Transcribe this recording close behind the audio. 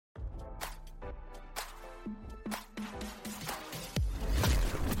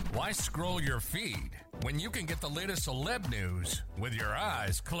Why scroll your feed when you can get the latest celeb news with your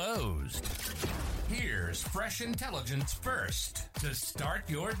eyes closed? Here's fresh intelligence first to start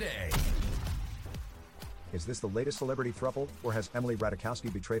your day. Is this the latest celebrity throuple, or has Emily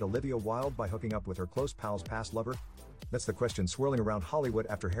Ratajkowski betrayed Olivia Wilde by hooking up with her close pal's past lover? That's the question swirling around Hollywood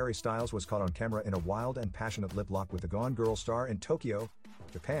after Harry Styles was caught on camera in a wild and passionate lip lock with the Gone Girl star in Tokyo,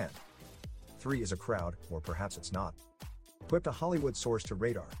 Japan. 3 is a crowd, or perhaps it's not. Quipped a Hollywood source to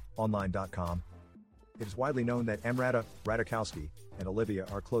RadarOnline.com. It is widely known that Emrata Ratajkowski and Olivia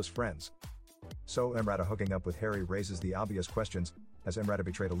are close friends. So Emrata hooking up with Harry raises the obvious questions. Has Emrata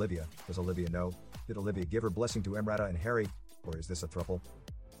betrayed Olivia? Does Olivia know? Did Olivia give her blessing to Emrata and Harry? Or is this a throuple?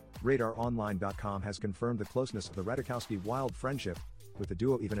 RadarOnline.com has confirmed the closeness of the Ratajkowski-Wilde friendship, with the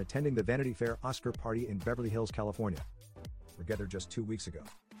duo even attending the Vanity Fair Oscar party in Beverly Hills, California. Together just 2 weeks ago.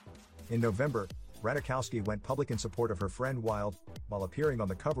 In November, Ratajkowski went public in support of her friend Wilde, while appearing on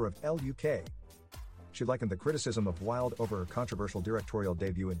the cover of Elle UK. She likened the criticism of Wilde over her controversial directorial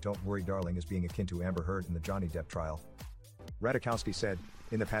debut in Don't Worry Darling as being akin to Amber Heard in the Johnny Depp trial. Ratajkowski said,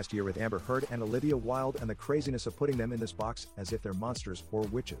 "In the past year with Amber Heard and Olivia Wilde and the craziness of putting them in this box as if they're monsters or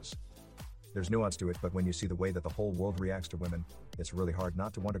witches. There's nuance to it, but when you see the way that the whole world reacts to women, it's really hard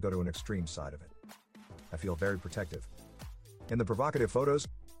not to want to go to an extreme side of it. I feel very protective." In the provocative photos,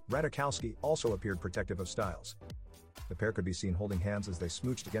 Ratajkowski also appeared protective of Styles. The pair could be seen holding hands as they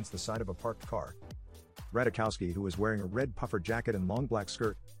smooched against the side of a parked car. Ratajkowski, who was wearing a red puffer jacket and long black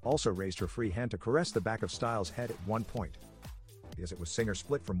skirt, also raised her free hand to caress the back of Styles' head at one point. Because it was singer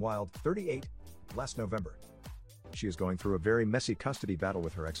split from Wilde, 38, last November. She is going through a very messy custody battle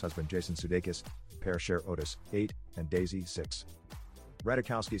with her ex-husband Jason Sudeikis. The pair share Otis, 8, and Daisy, 6.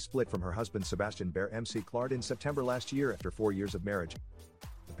 Ratajkowski split from her husband Sebastian Bear MC Claude in September last year after 4 years of marriage.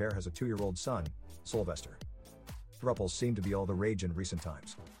 The pair has a 2-year-old son, Sylvester. Throuples seem to be all the rage in recent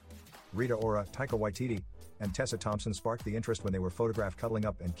times. Rita Ora, Taika Waititi, and Tessa Thompson sparked the interest when they were photographed cuddling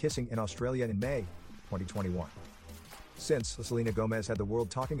up and kissing in Australia in May 2021. Since, Selena Gomez had the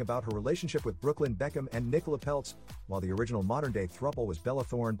world talking about her relationship with Brooklyn Beckham and Nicola Peltz, while the original modern-day throuple was Bella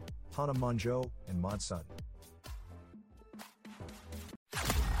Thorne, Hannah Mongeau, and Mod Sun.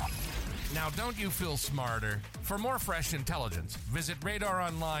 Now, don't you feel smarter? For more fresh intelligence, visit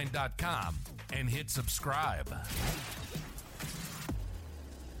RadarOnline.com and hit subscribe.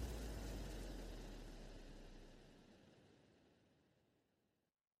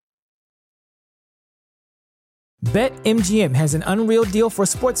 BetMGM has an unreal deal for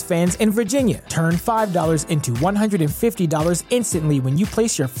sports fans in Virginia. Turn $5 into $150 instantly when you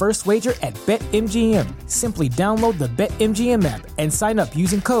place your first wager at BetMGM. Simply download the BetMGM app and sign up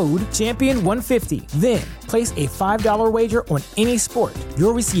using code Champion150. Then, place a $5 wager on any sport.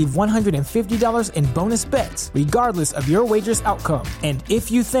 You'll receive $150 in bonus bets, regardless of your wager's outcome. And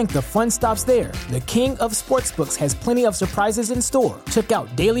if you think the fun stops there, the king of sportsbooks has plenty of surprises in store. Check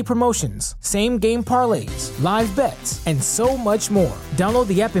out daily promotions, same-game parlays, live bets, and so much more. Download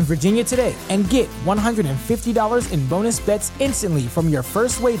the app in Virginia today and get $150 in bonus bets instantly from your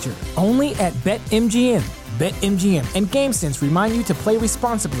first wager. Only at BetMGM. BetMGM and GameSense remind you to play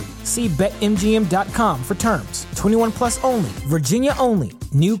responsibly. See BetMGM.com for terms. 21 plus only. Virginia only.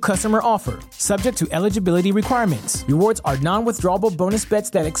 New customer offer. Subject to eligibility requirements. Rewards are non-withdrawable bonus bets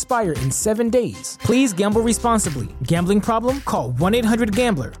that expire in 7 days. Please gamble responsibly. Gambling problem? Call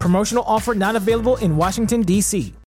 1-800-GAMBLER. Promotional offer not available in Washington, D.C.